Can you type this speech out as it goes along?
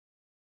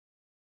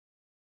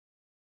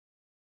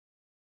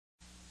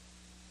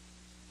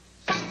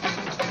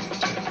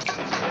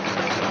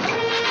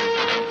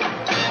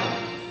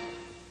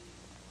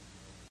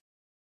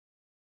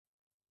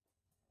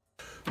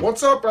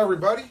What's up,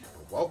 everybody?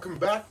 Welcome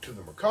back to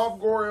the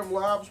Madballs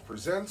Labs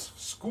presents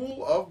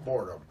School of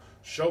Boredom,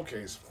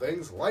 showcase of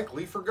things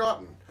likely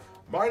forgotten.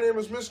 My name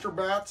is Mr.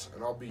 Bats,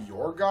 and I'll be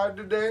your guide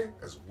today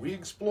as we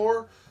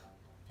explore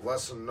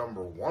lesson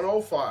number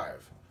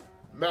 105,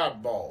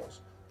 Madballs,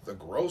 the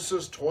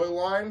grossest toy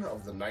line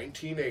of the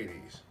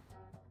 1980s.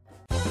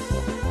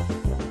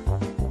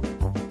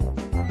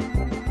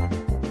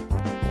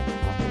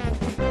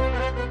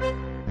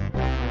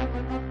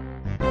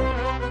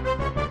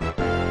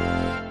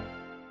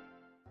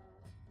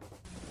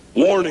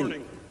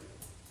 Warning!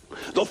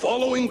 The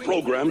following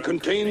program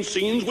contains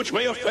scenes which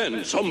may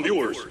offend some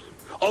viewers.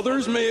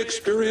 Others may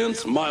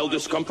experience mild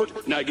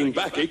discomfort, nagging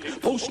backache,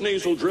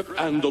 postnasal drip,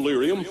 and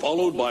delirium,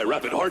 followed by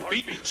rapid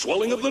heartbeat,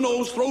 swelling of the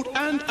nose, throat,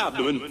 and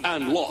abdomen,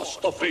 and loss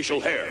of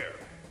facial hair.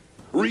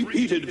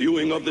 Repeated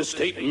viewing of this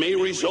tape may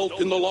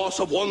result in the loss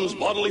of one's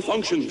bodily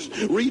functions,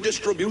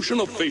 redistribution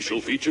of facial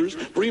features,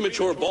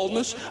 premature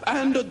baldness,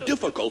 and a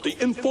difficulty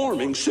in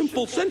forming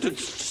simple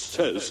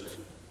sentences.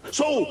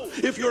 So,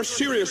 if you're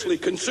seriously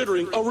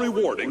considering a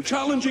rewarding,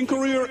 challenging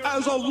career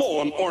as a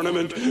lawn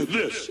ornament,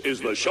 this is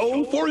the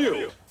show for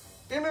you.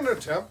 In an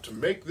attempt to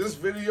make this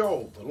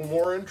video a little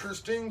more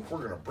interesting, we're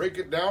going to break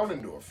it down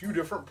into a few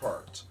different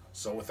parts.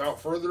 So without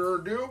further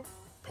ado,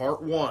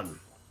 part 1,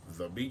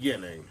 the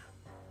beginning.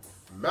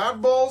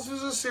 Madballs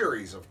is a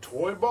series of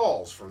toy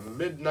balls from the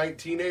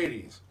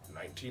mid-1980s,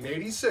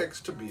 1986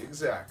 to be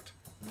exact.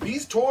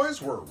 These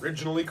toys were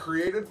originally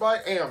created by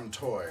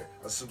Toy,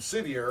 a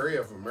subsidiary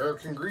of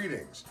American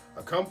Greetings,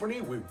 a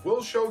company we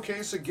will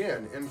showcase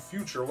again in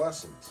future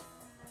lessons.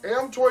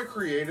 Toy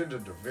created a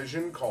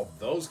division called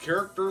Those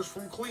Characters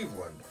from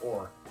Cleveland,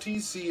 or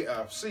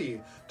TCFC,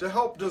 to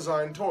help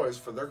design toys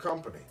for their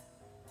company.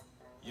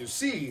 You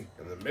see,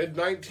 in the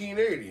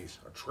mid-1980s,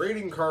 a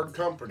trading card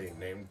company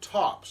named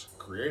Topps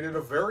created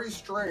a very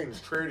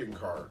strange trading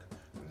card,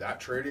 and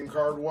that trading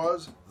card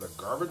was the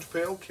Garbage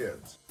Pail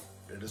Kids.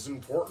 It is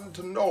important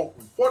to note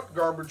what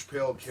Garbage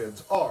Pail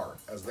Kids are,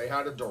 as they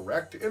had a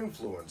direct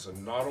influence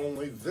in not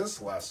only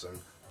this lesson,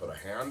 but a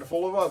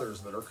handful of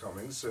others that are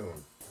coming soon.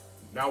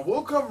 Now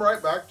we'll come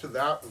right back to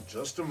that in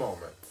just a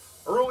moment.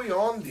 Early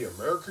on, the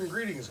American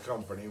Greetings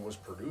Company was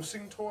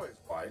producing toys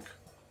like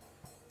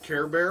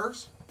Care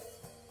Bears,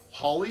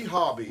 Holly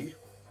Hobby,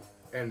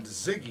 and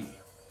Ziggy,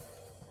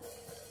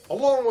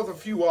 along with a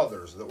few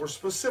others that were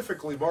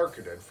specifically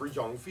marketed for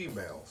young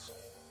females.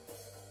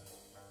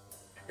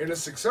 In a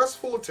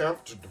successful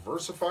attempt to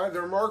diversify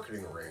their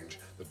marketing range,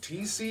 the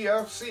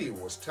TCFC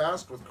was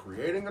tasked with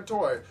creating a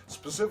toy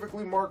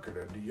specifically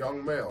marketed to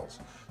young males.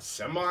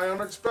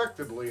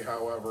 Semi-unexpectedly,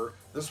 however,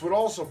 this would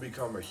also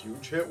become a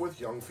huge hit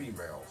with young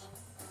females.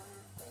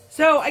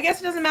 So, I guess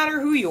it doesn't matter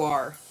who you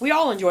are. We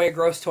all enjoy a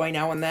gross toy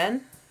now and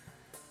then.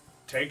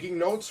 Taking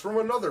notes from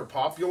another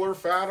popular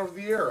fad of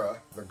the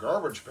era, the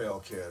Garbage Pail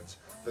Kids,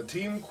 the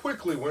team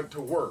quickly went to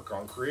work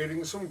on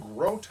creating some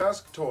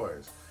grotesque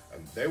toys,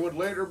 and they would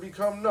later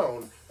become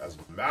known as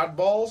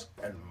Madballs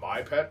and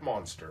My Pet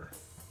Monster.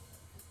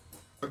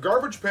 The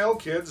Garbage Pail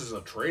Kids is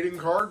a trading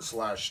card /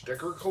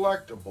 sticker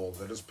collectible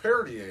that is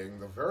parodying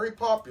the very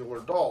popular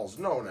dolls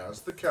known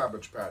as the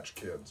Cabbage Patch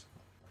Kids.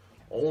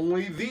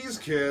 Only these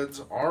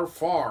kids are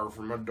far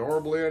from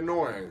adorably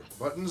annoying,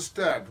 but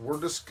instead were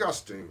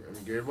disgusting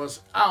and gave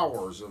us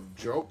hours of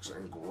jokes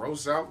and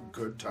gross out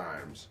good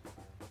times.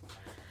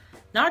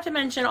 Not to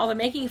mention all the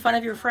making fun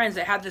of your friends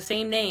that had the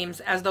same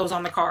names as those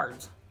on the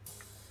cards.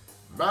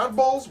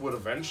 Madballs would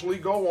eventually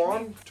go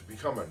on to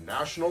become a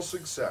national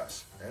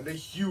success and a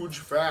huge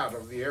fad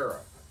of the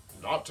era,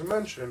 not to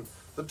mention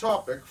the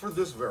topic for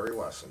this very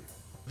lesson.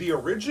 The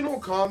original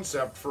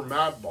concept for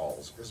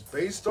Madballs is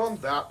based on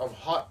that of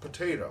Hot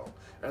Potato,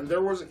 and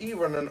there was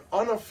even an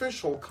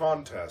unofficial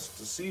contest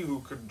to see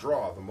who could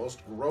draw the most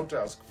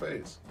grotesque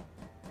face.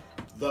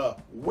 The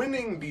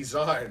winning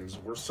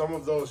designs were some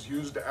of those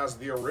used as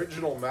the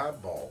original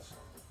Madballs.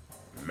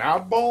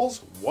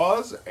 Madballs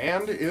was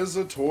and is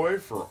a toy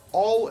for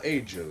all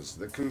ages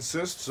that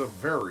consists of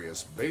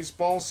various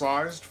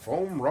baseball-sized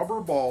foam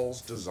rubber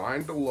balls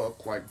designed to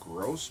look like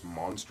gross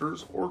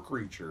monsters or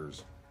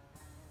creatures.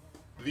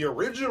 The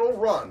original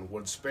run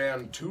would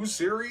span 2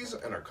 series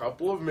and a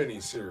couple of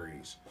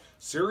mini-series.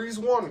 Series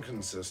 1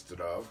 consisted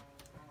of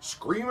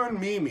Screamin'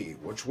 Mimi,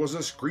 which was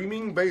a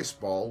screaming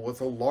baseball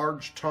with a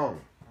large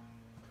tongue.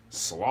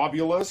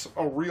 Slobulus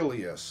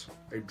Aurelius,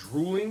 a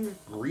drooling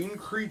green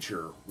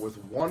creature with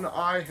one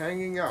eye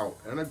hanging out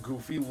and a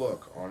goofy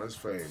look on his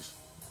face.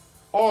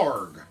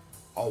 Arg,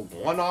 a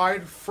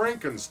one-eyed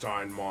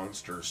Frankenstein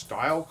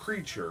monster-style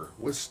creature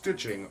with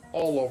stitching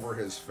all over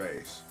his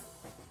face.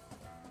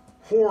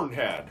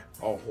 Hornhead,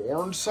 a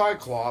horned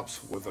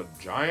cyclops with a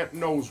giant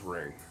nose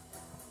ring.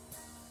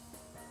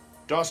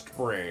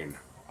 Dustbrain,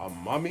 a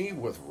mummy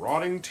with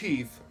rotting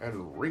teeth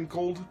and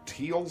wrinkled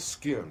teal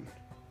skin.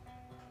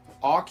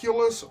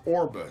 Oculus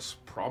Orbis,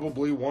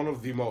 probably one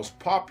of the most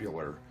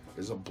popular,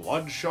 is a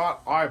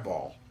bloodshot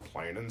eyeball,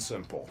 plain and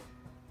simple.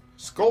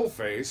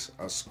 Skullface,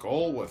 a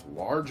skull with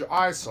large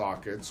eye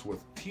sockets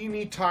with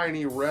teeny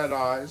tiny red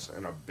eyes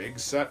and a big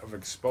set of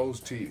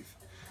exposed teeth.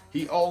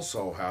 he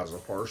also has a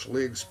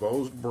partially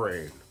exposed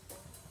brain.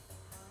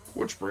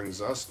 Which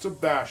brings us to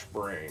Bash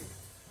Brain.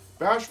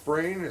 Bash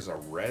Brain is a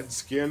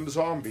red-skinned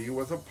zombie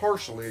with a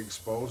partially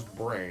exposed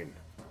brain.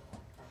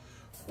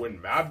 When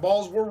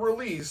Madballs were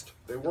released,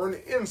 they were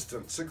an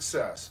instant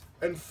success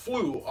and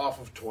flew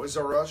off of Toys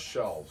R Us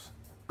shelves.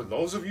 For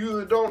those of you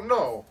that don't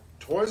know,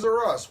 Toys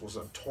R Us was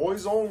a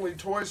toys-only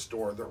toy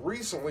store that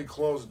recently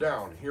closed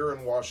down here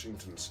in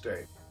Washington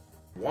State.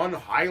 One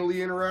highly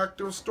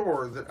interactive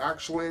store that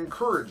actually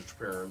encouraged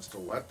parents to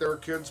let their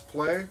kids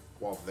play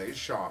while they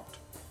shopped.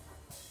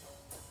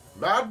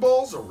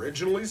 Madballs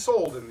originally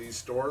sold in these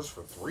stores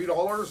for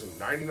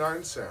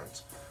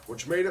 $3.99,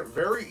 which made it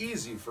very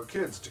easy for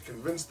kids to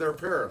convince their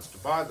parents to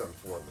buy them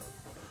for them.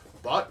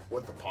 But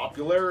with the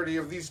popularity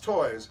of these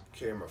toys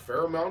came a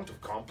fair amount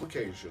of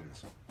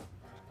complications.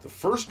 The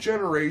first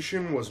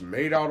generation was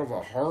made out of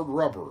a hard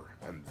rubber,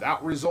 and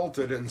that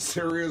resulted in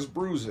serious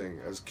bruising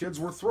as kids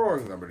were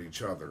throwing them at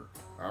each other.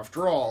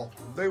 After all,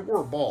 they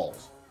were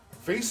balls.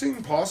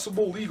 Facing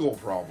possible legal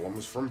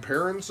problems from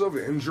parents of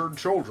injured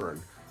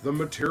children, the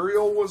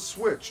material was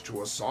switched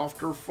to a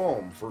softer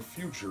foam for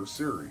future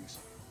series.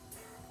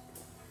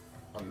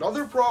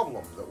 Another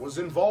problem that was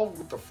involved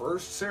with the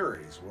first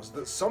series was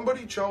that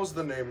somebody chose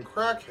the name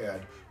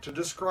Crackhead to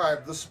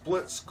describe the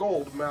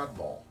split-skulled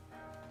Madball.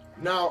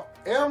 Now,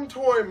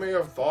 Amtoy may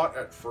have thought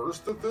at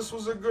first that this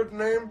was a good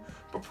name,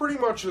 but pretty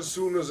much as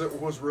soon as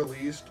it was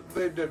released,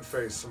 they did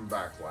face some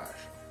backlash.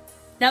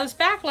 Now, this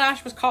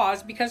backlash was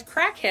caused because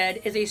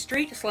crackhead is a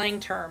street slang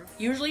term,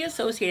 usually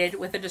associated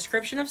with a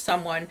description of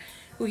someone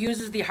who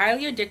uses the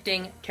highly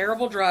addicting,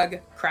 terrible drug,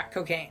 crack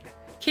cocaine.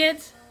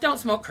 Kids, don't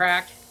smoke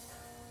crack.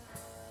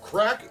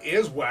 Crack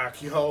is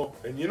whack, yo,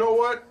 and you know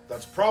what?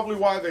 That's probably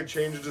why they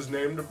changed his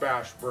name to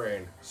Bash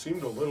Brain.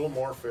 Seemed a little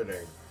more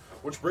fitting.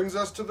 Which brings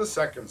us to the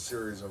second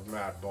series of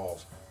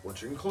Madballs,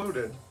 which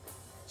included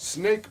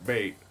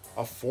Snakebait,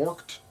 a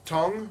forked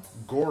tongue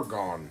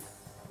Gorgon.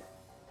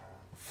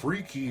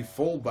 Freaky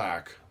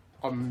Fullback,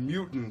 a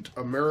mutant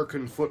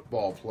American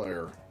football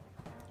player.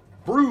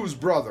 Bruise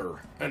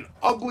Brother, an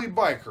ugly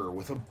biker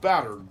with a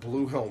battered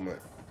blue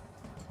helmet.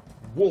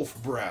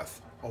 Wolf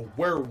Breath, a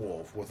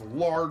werewolf with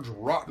large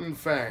rotten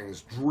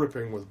fangs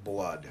dripping with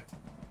blood.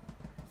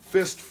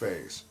 Fist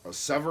Face, a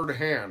severed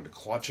hand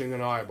clutching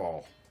an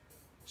eyeball.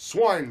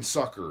 Swine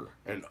Sucker,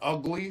 an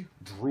ugly,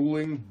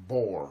 drooling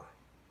boar.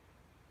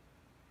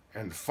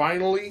 And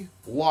finally,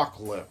 Lock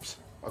Lips,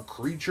 a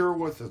creature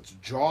with its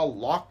jaw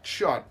locked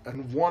shut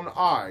and one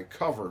eye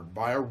covered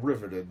by a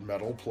riveted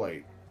metal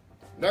plate.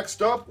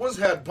 Next up was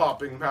Head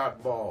Popping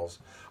Madballs,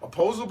 a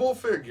posable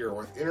figure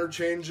with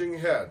interchanging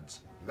heads.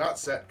 That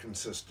set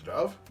consisted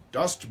of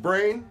Dust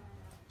Brain,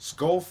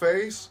 Skull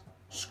Face,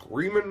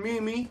 Screamin'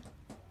 Mimi,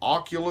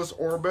 Oculus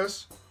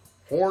Orbis,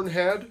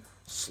 Hornhead,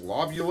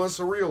 Slobulus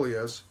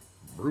Aurelius,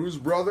 Bruise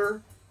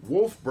Brother,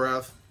 Wolf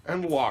Breath,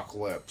 and Lock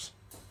Lips.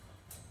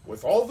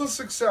 With all the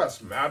success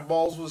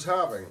Madballs was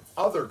having,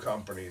 other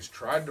companies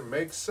tried to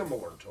make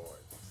similar toys.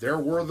 There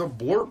were the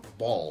Blurp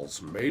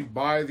Balls made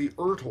by the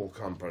Ertl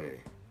Company,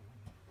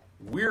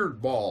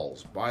 Weird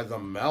Balls by the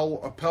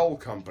Mel Appel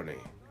Company,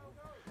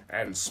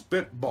 and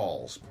Spit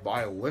Balls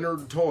by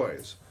Leonard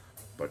Toys,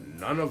 but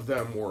none of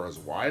them were as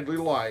widely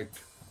liked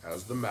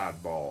as the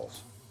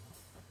Madballs.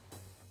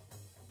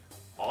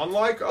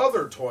 Unlike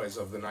other toys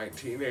of the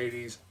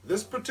 1980s,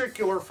 this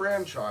particular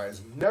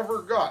franchise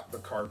never got the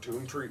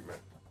cartoon treatment.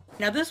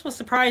 Now this was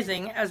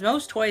surprising, as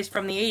most toys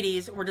from the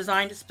 80s were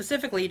designed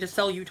specifically to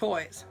sell you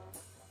toys.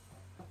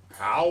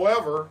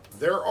 However,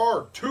 there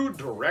are two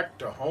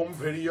direct-to-home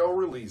video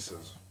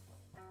releases.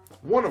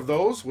 One of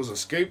those was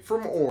Escape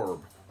from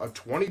Orb, a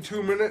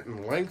 22-minute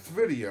in length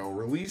video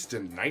released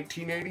in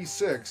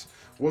 1986,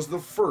 was the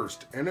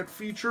first, and it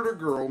featured a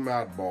girl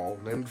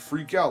Madball named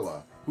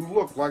Freakella, who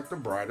looked like the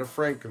Bride of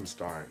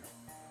Frankenstein.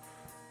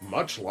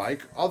 Much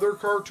like other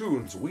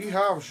cartoons we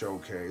have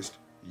showcased,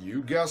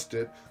 you guessed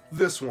it,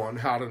 this one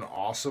had an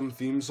awesome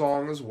theme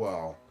song as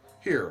well.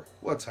 Here,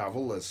 let's have a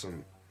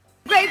listen.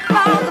 Great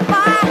balls of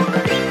fire,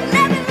 let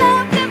me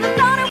love, never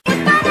thought it was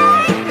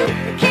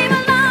funny. Came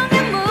along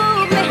and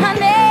moved me,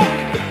 honey.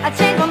 I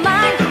changed my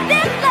mind,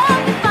 this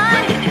love is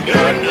fine.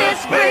 Goodness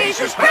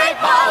gracious, great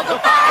balls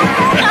of fire.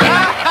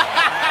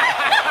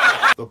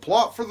 The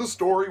plot for the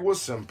story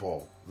was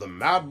simple. The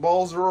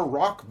Madballs are a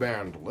rock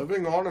band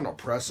living on an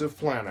oppressive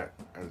planet,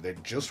 and they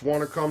just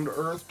want to come to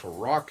Earth to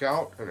rock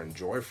out and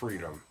enjoy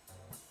freedom.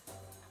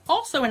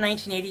 Also in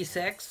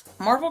 1986,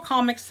 Marvel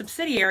Comics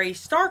subsidiary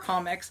Star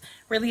Comics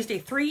released a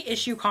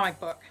 3-issue comic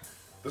book.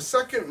 The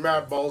second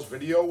Madballs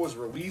video was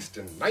released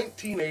in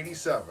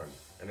 1987,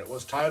 and it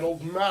was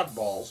titled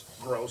Madballs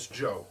Gross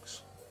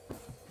Jokes.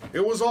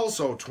 It was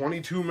also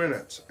 22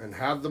 minutes, and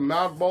had the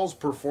Madballs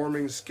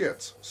performing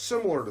skits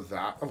similar to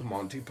that of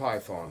Monty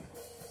Python.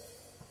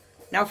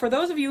 Now for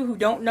those of you who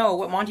don't know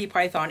what Monty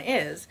Python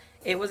is,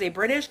 it was a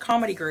British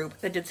comedy group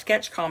that did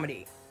sketch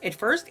comedy. It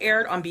first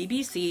aired on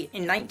BBC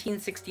in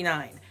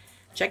 1969.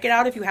 Check it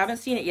out if you haven't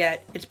seen it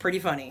yet, it's pretty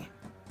funny.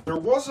 There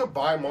was a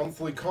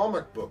bi-monthly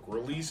comic book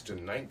released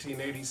in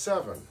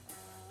 1987.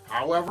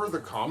 However, the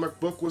comic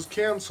book was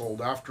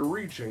canceled after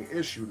reaching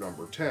issue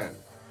number 10.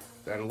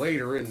 Then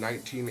later in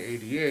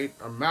 1988,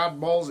 a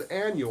Madballs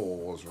annual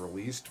was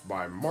released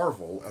by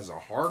Marvel as a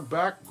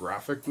hardback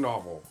graphic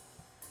novel.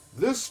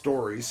 This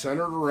story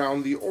centered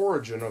around the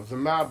origin of the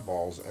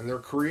Madballs and their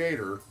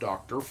creator,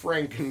 Dr.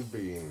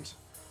 Frankenbeans.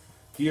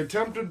 He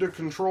attempted to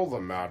control the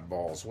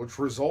Madballs, which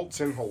results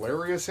in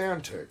hilarious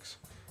antics.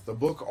 The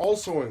book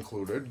also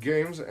included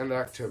games and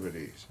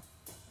activities.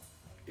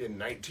 In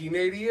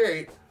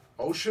 1988,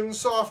 Ocean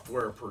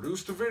Software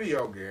produced a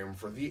video game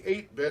for the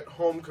 8-bit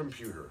home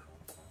computer.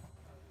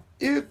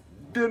 It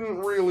didn't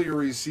really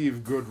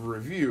receive good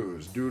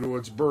reviews due to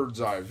its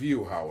bird's eye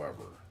view,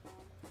 however.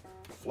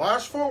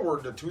 Flash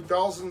forward to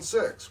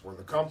 2006, where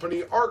the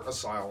company Art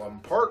Asylum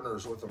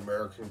partners with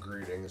American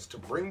Greetings to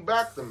bring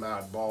back the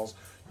Madballs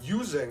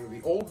using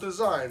the old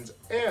designs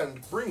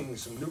and bringing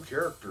some new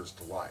characters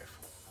to life.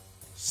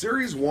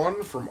 Series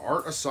 1 from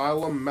Art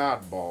Asylum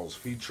Madballs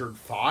featured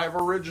 5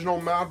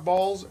 original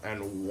Madballs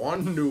and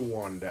 1 new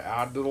one to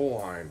add to the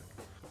line.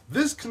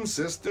 This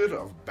consisted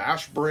of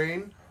Bash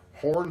Brain,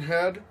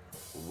 Hornhead,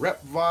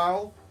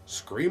 Repvile,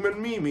 Screamin'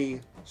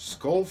 Mimi,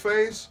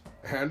 Skullface,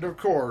 and of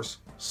course,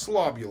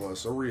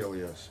 Slobulus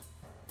Aurelius.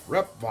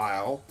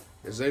 Repvile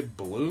is a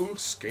blue,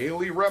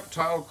 scaly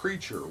reptile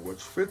creature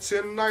which fits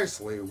in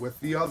nicely with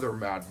the other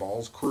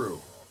Madballs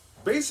crew.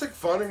 Basic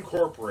Fun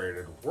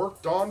Incorporated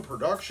worked on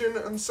production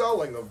and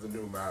selling of the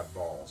new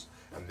Madballs,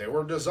 and they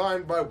were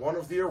designed by one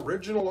of the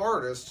original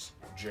artists,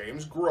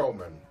 James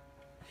Groman.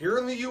 Here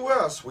in the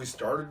US, we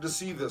started to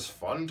see this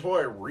fun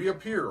toy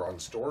reappear on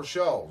store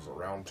shelves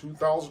around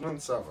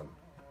 2007.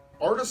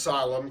 Art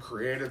Asylum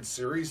created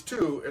Series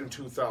 2 in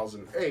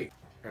 2008,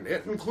 and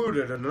it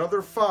included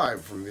another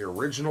 5 from the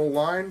original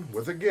line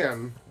with,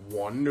 again,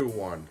 1 new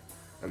one.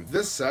 And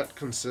this set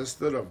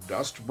consisted of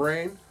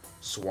Dustbrain,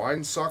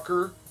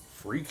 Swinesucker,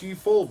 Freaky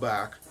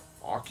Fullback,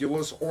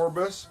 Oculus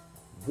Orbis,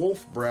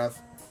 Wolf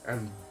Breath,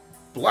 and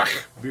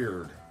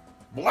Blackbeard.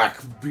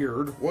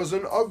 Blackbeard was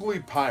an ugly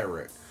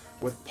pirate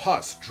with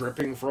pus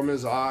dripping from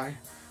his eye,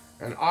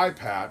 an eye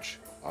patch,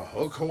 a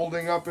hook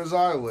holding up his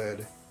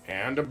eyelid,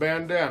 and a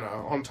bandana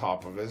on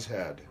top of his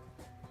head.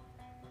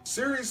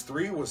 Series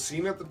 3 was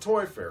seen at the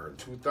Toy Fair in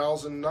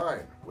 2009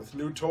 with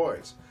new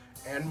toys,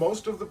 and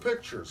most of the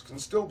pictures can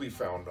still be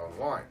found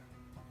online.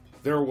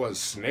 There was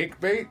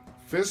Snakebait,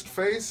 Fist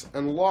Face,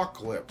 and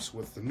Lock Lips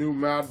with the new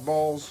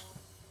Madballs,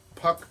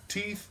 Puck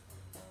Teeth,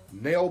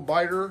 Nail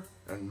Biter,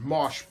 and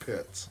Mosh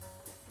Pits.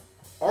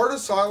 Art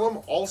Asylum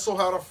also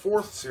had a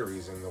 4th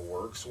series in the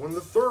works when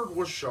the 3rd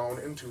was shown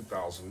in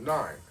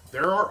 2009.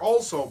 There are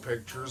also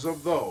pictures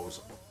of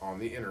those on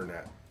the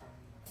internet.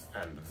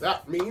 And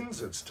that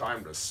means it's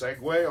time to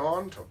segue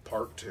on to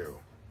Part 2.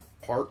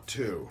 Part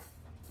 2,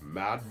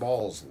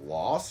 Madballs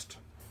Lost?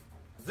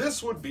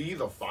 This would be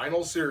the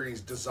final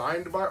series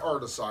designed by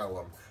Art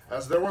Asylum,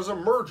 as there was a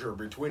merger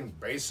between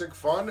Basic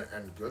Fun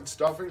and Good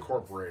Stuff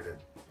Incorporated.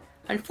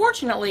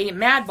 Unfortunately,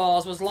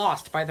 Madballs was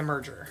lost by the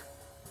merger.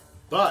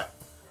 But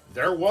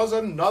there was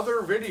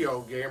another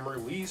video game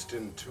released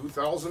in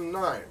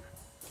 2009,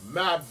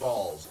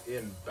 Madballs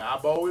in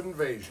Babbo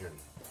Invasion.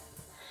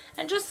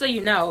 And just so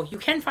you know, you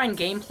can find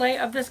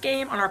gameplay of this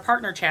game on our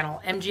partner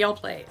channel, MGL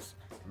Plays.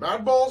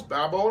 Madballs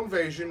Babbo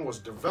Invasion was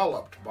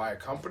developed by a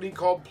company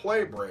called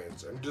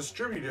Playbrains and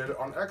distributed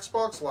on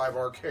Xbox Live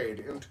Arcade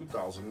in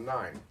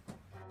 2009.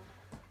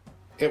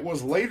 It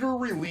was later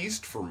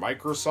released for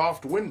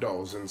Microsoft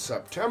Windows in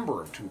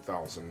September of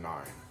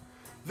 2009.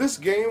 This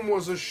game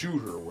was a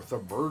shooter with a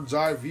bird's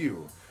eye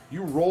view.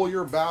 You roll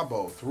your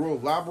Babbo through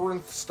a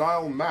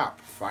labyrinth-style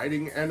map,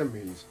 fighting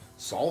enemies,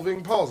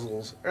 solving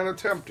puzzles, and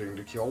attempting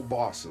to kill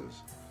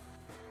bosses.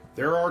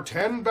 There are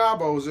 10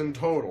 Babbos in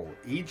total,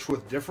 each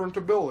with different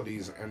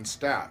abilities and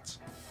stats.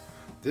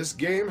 This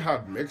game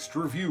had mixed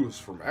reviews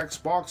from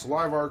Xbox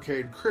Live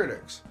Arcade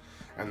critics,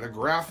 and the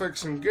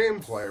graphics and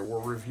gameplay were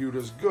reviewed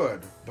as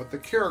good, but the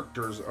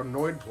characters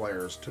annoyed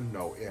players to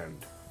no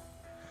end.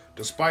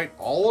 Despite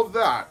all of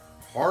that,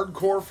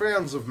 hardcore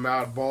fans of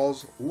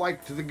Madballs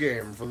liked the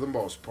game for the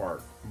most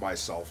part,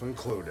 myself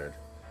included.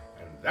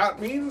 And that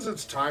means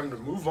it's time to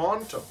move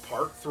on to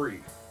Part 3.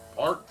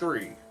 Part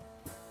 3,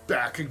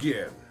 Back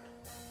Again.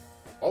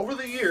 Over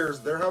the years,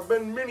 there have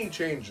been many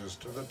changes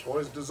to the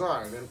toy's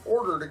design in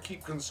order to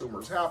keep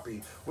consumers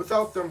happy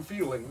without them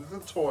feeling that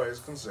the toy is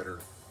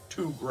considered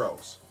too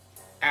gross.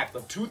 At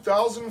the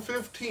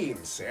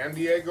 2015 San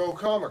Diego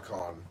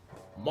Comic-Con,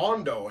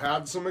 Mondo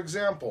had some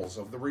examples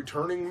of the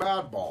returning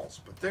Madballs,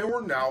 but they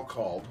were now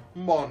called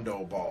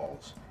Mondo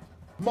Balls.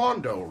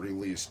 Mondo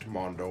released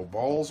Mondo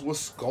Balls with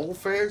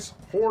Skullface,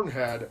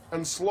 Hornhead,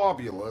 and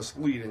Slobulus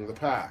leading the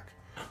pack.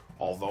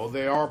 Although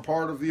they are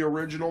part of the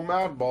original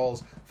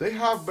Madballs, they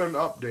have been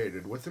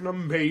updated with an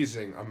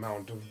amazing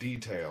amount of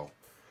detail.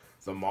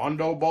 The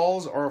Mondo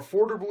Balls are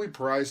affordably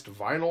priced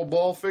vinyl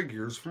ball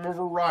figures from a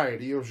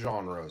variety of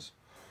genres.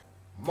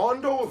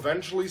 Mondo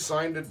eventually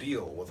signed a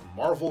deal with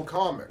Marvel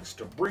Comics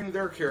to bring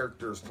their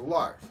characters to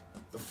life,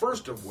 the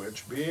first of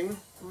which being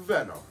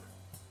Venom.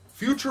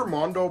 Future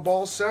Mondo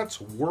Ball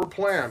sets were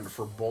planned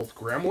for both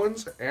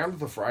Gremlins and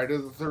the Friday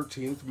the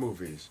 13th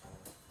movies.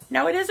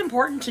 Now it is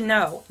important to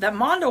know that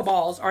Mondo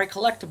Balls are a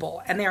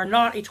collectible and they are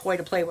not a toy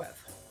to play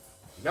with.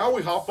 Now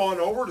we hop on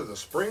over to the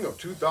spring of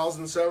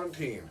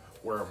 2017,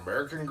 where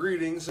American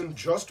Greetings and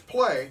Just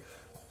Play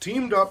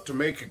teamed up to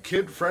make a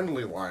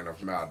kid-friendly line of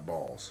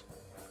Madballs.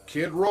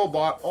 Kid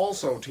Robot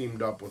also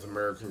teamed up with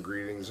American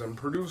Greetings and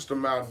produced a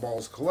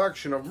Madballs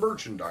collection of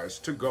merchandise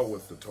to go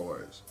with the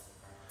toys.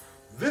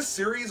 This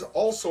series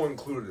also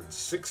included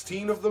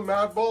 16 of the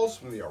Madballs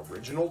from the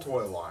original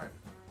toy line.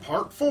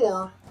 Part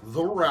 4,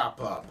 the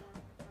wrap-up.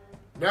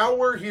 Now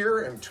we're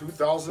here in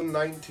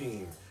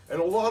 2019, and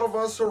a lot of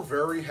us are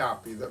very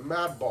happy that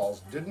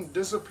Madballs didn't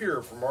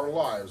disappear from our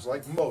lives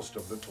like most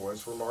of the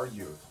toys from our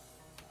youth.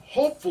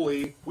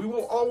 Hopefully, we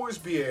will always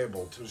be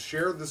able to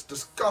share this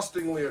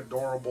disgustingly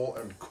adorable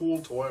and cool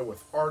toy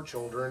with our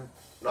children,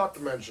 not to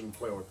mention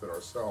play with it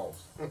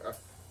ourselves.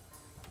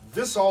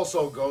 This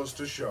also goes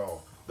to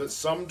show that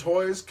some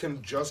toys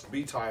can just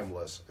be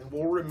timeless and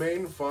will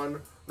remain fun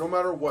no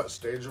matter what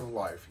stage of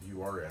life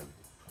you are in.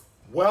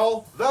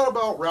 Well, that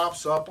about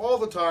wraps up all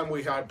the time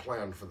we had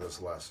planned for this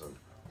lesson.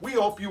 We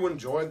hope you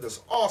enjoyed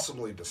this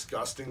awesomely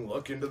disgusting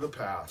look into the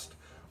past.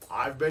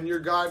 I've been your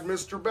guide,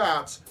 Mr.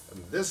 Bats,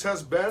 and this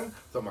has been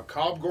the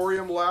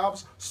Macabgorium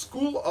Labs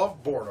School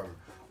of Boredom,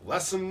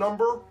 lesson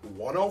number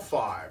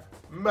 105,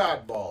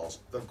 Madballs,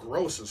 the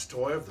grossest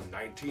toy of the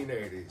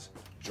 1980s.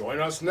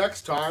 Join us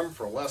next time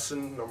for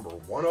lesson number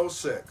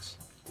 106.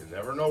 You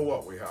never know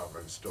what we have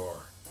in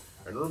store.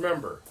 And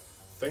remember,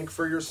 think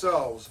for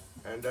yourselves,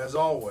 and as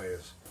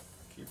always,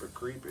 keep it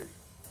creepy.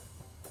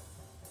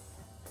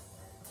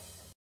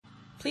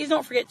 Please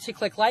don't forget to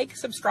click like,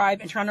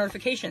 subscribe, and turn on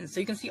notifications so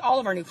you can see all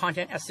of our new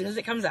content as soon as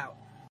it comes out.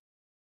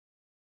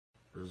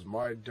 It is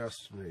my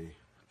destiny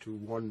to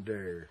one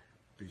day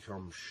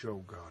become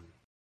Shogun.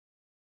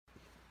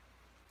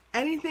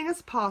 Anything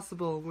is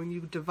possible when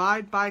you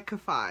divide by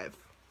K5.